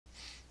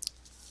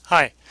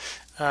Hi,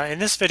 in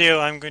this video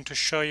I'm going to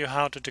show you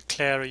how to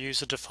declare a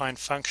user-defined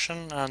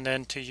function and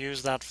then to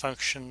use that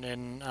function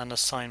in an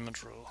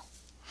assignment rule.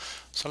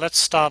 So let's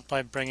start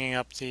by bringing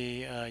up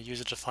the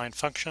user-defined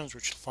functions,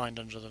 which you'll find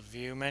under the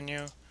View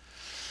menu.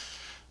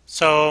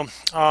 So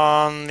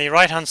on the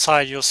right hand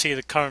side you'll see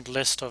the current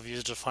list of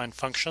user-defined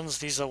functions.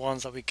 These are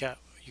ones that you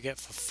get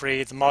for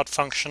free: the mod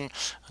function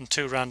and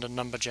two random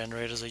number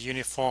generators, a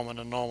uniform and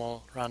a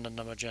normal random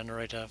number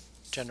generator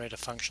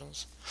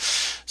functions.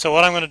 So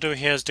what I'm going to do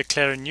here is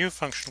declare a new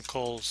function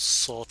called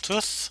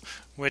sawtooth,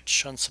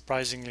 which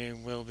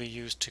unsurprisingly will be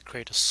used to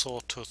create a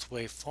sawtooth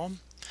waveform.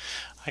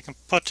 I can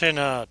put in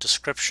a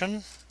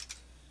description,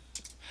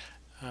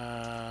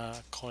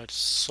 call it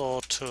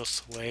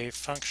sawtooth wave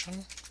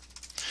function,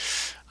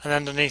 and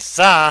underneath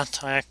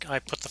that I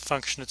put the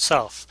function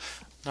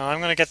itself. Now I'm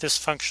going to get this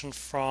function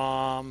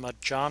from a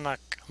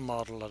Jarnac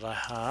model that I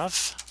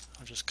have.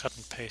 I'll just cut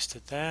and paste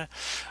it there.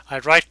 I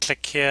right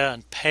click here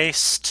and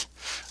paste,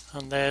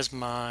 and there's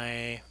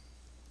my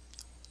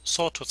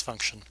sawtooth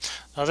function.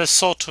 Now this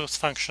sawtooth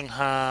function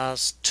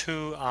has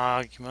two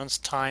arguments,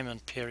 time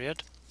and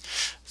period.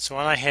 So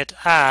when I hit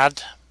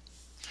add,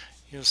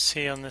 you'll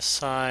see on this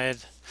side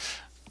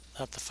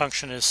that the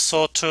function is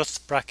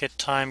sawtooth bracket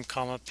time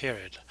comma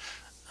period,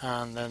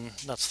 and then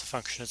that's the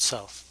function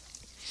itself.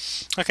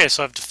 Okay,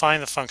 so I've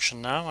defined the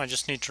function now. I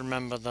just need to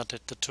remember that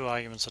the two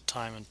arguments are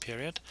time and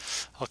period.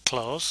 I'll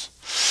close.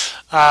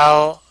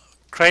 I'll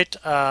create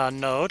a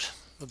node,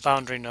 the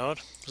boundary node,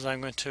 because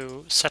I'm going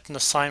to set an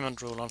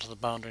assignment rule onto the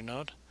boundary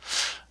node.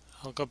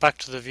 I'll go back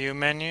to the View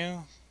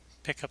menu,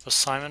 pick up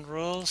assignment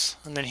rules,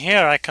 and then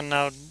here I can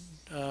now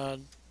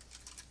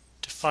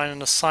define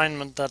an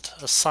assignment that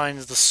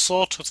assigns the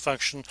sawtooth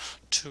function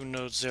to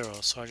node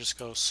 0. So I just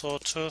go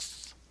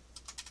sawtooth,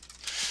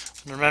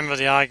 and remember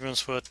the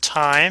arguments were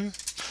time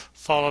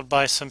followed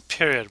by some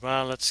period.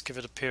 Well, let's give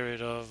it a period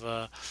of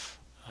I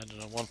don't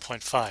know,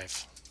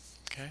 1.5.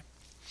 Okay.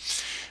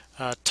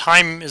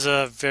 Time is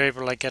a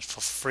variable I get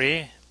for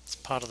free. It's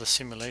part of the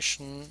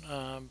simulation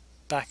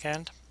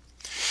backend.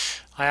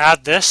 I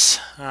add this,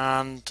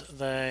 and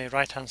the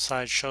right hand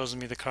side shows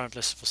me the current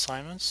list of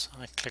assignments.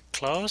 I click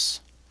close.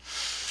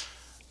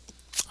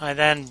 I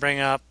then bring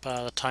up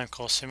the time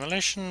course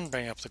simulation,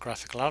 bring up the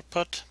graphical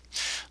output.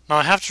 Now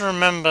I have to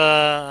remember,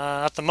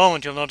 at the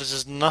moment you'll notice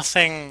there's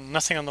nothing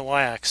on the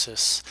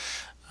y-axis,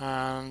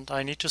 and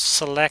I need to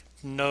select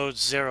node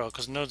 0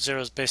 because node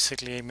 0 is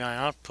basically my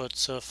output.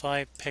 So if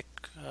I pick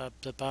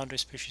the boundary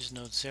species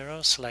node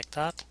 0, select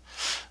that.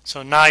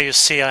 So now you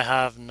see I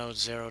have node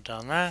 0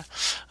 down there,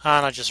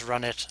 and I just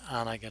run it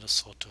and I get a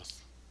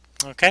sawtooth.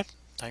 Okay,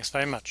 thanks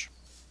very much.